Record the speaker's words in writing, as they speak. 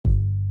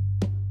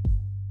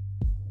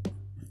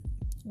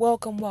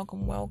Welcome,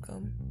 welcome,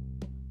 welcome.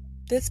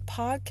 This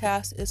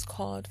podcast is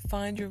called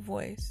Find Your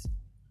Voice.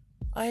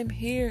 I am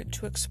here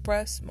to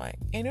express my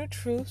inner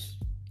truth,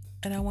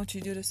 and I want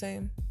you to do the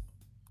same.